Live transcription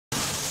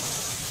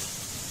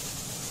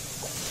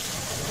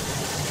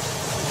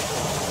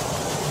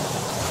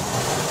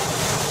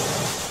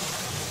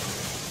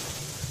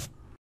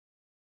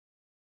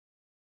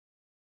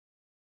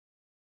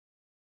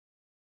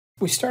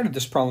We started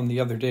this problem the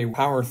other day.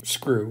 Power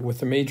screw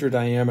with a major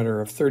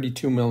diameter of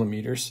 32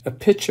 millimeters, a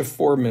pitch of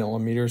 4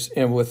 millimeters,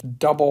 and with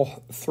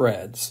double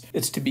threads.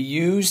 It's to be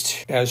used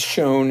as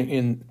shown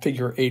in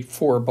figure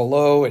 8.4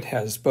 below. It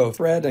has both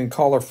thread and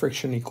collar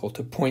friction equal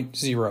to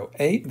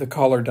 0.08. The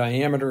collar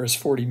diameter is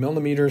 40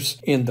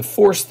 millimeters, and the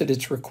force that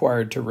it's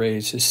required to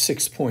raise is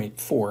 6.4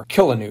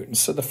 kilonewtons.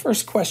 So the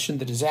first question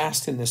that is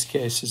asked in this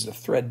case is the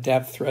thread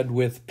depth, thread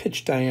width,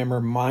 pitch diameter,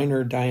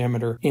 minor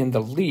diameter, and the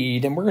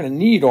lead, and we're going to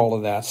need all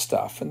of that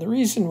stuff. And the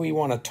reason we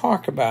want to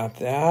talk about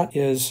that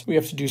is we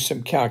have to do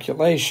some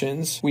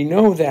calculations. We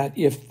know that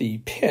if the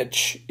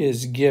pitch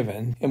is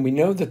given, and we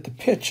know that the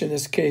pitch in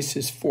this case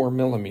is 4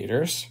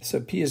 millimeters,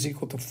 so P is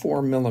equal to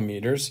 4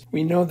 millimeters,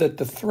 we know that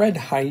the thread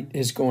height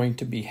is going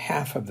to be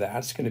half of that.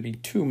 It's going to be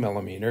 2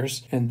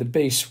 millimeters, and the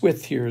base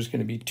width here is going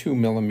to be 2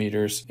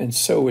 millimeters, and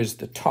so is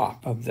the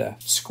top of the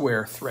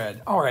square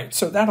thread. All right,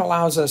 so that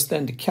allows us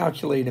then to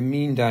calculate a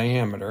mean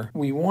diameter.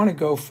 We want to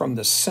go from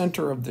the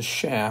center of the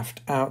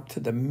shaft out to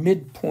the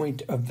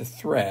midpoint of the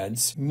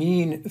threads.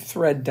 Mean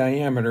thread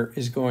diameter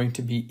is going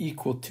to be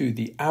equal to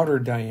the outer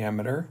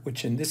diameter,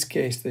 which in this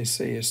case they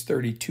say is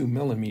 32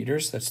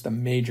 millimeters. That's the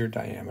major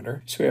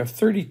diameter. So we have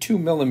 32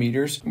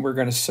 millimeters, and we're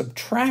going to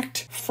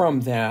subtract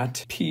from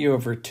that P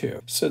over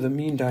 2. So the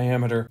mean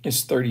diameter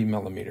is 30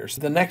 millimeters.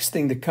 The next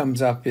thing that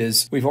comes up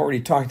is we've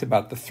already talked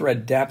about the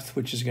thread depth,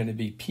 which is going to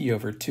be P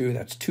over 2.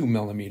 That's 2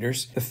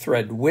 millimeters. The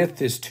thread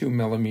width is 2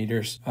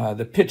 millimeters.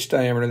 The pitch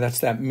diameter, that's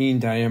that mean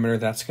diameter,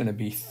 that's going to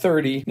be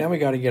 30. Now we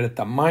got to get at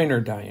the minor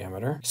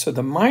diameter. So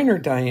the minor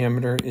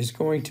diameter is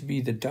going to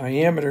be the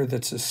diameter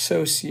that's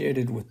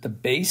associated with the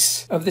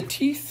base of the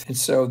teeth. And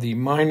so the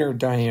minor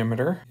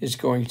diameter is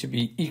going to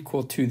be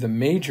equal to the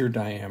major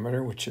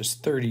diameter, which is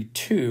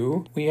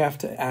 32. We have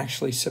to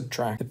actually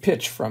subtract the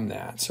pitch from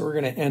that. So we're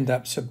going to end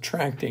up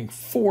subtracting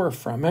 4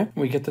 from it.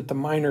 We get that the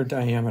minor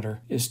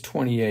diameter is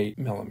 28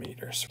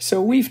 millimeters.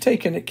 So we've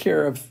taken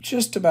care of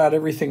just about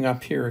everything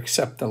up here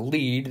except the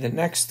lead. The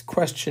next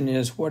question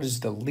is, what is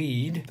the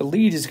lead? The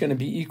lead is going to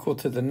be equal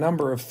to the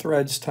number of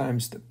threads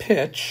times the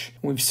pitch.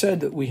 We've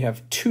said that we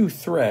have 2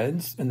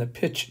 threads and the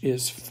pitch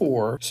is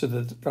 4, so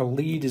that the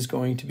lead is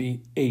going to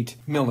be 8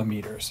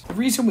 millimeters. The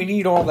reason we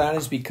need all that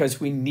is because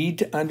we need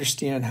to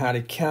understand how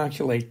to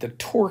calculate the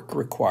torque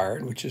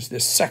required, which is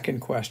this second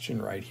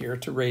question right here,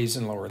 to raise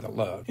and lower the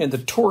load. And the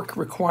torque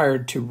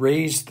required to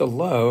raise the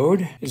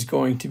load is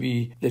going to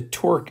be the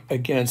torque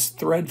against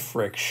thread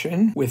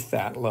friction with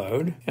that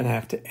load, and I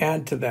have to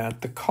add to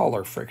that the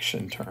collar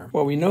friction term.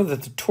 Well, we know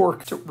that the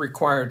torque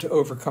required to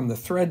overcome the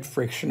thread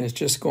friction is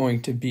just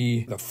going to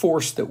be the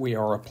force that we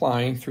are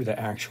applying through the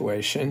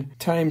actuation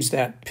times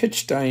that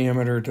pitch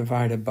diameter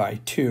divided by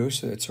 2,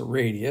 so that's a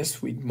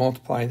radius. We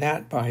multiply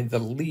that by the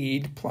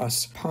lead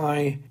plus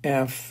pi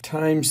f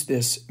times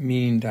this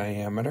mean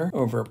diameter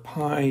over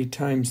pi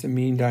times the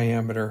mean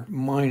diameter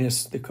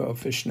minus the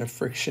coefficient of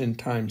friction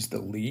times the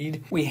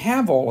lead. We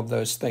have all of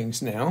those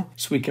things now,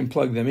 so we can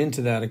plug them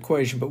into that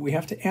equation, but we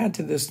have to add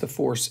to this the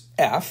force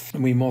F,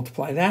 and we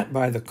multiply that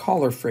by the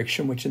collar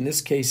friction, which in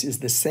this case is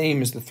the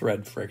same as the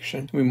thread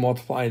friction. We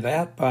multiply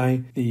that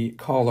by the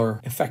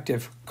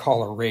effective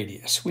collar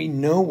radius. We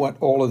know what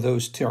all of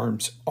those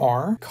terms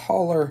are.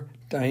 Collar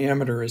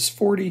diameter is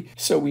 40,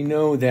 so we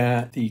know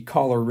that the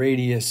collar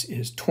radius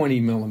is 20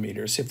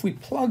 millimeters. If we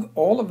plug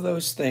all of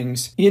those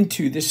things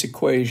into this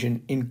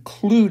equation,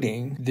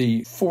 including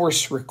the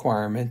force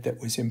requirement that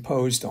was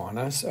imposed on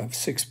us of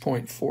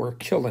 6.4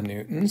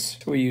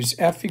 kilonewtons, so we use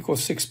F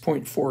equals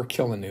 6.4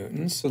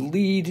 kilonewtons. The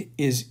lead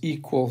is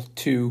equal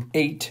to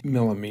 8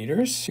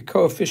 millimeters. The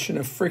coefficient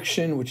of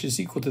friction, which is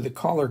equal to the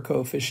collar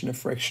coefficient of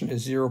friction,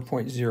 is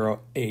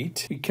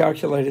 0.08. We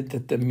calculated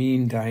that the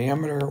mean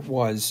diameter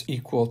was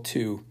equal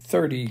to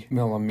 30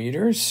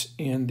 millimeters,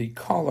 and the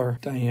collar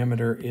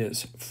diameter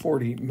is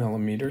 40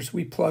 millimeters.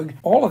 We plug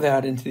all of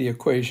that into the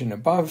equation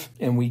above,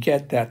 and we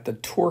get that the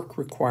torque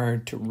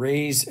required to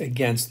raise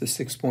against the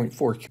 6.4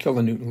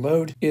 kilonewton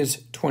load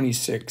is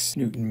 26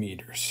 newton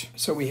meters.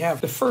 So we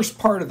have the first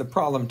part of the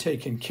problem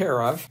taken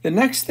care of. The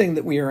next thing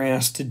that we are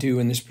asked to do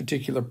in this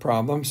particular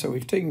problem, so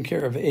we've taken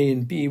care of A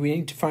and B, we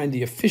need to find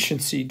the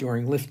efficiency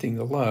during lifting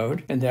the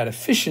load, and that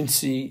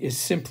efficiency is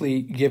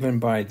simply given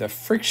by the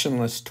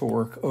frictionless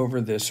torque over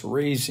this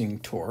raising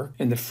torque.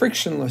 And the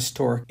frictionless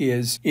torque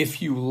is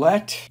if you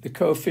let the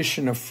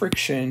coefficient of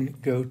friction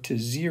go to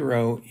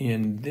 0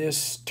 in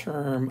this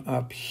term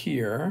up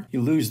here, you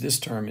lose this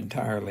term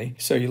entirely.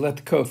 So you let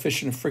the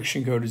coefficient of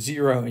friction go to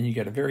 0 and you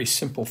get a very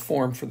simple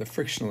form for the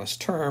frictionless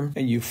term,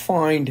 and you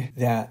find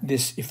that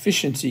this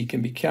efficiency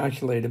can be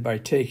calculated by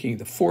taking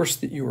the force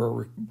that you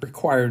are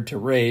required to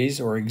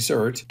raise or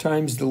exert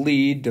times the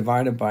lead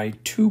divided by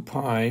 2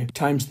 pi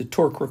times the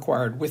torque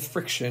required with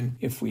friction.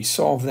 If we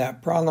solve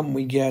that problem,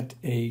 we get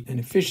an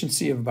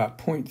efficiency of about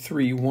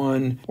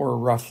 0.31 or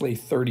roughly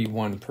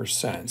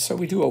 31%. So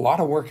we do a lot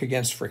of work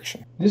against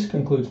friction. This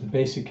concludes the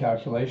basic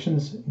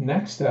calculations.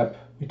 Next step,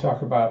 we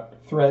talk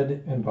about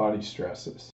thread and body stresses.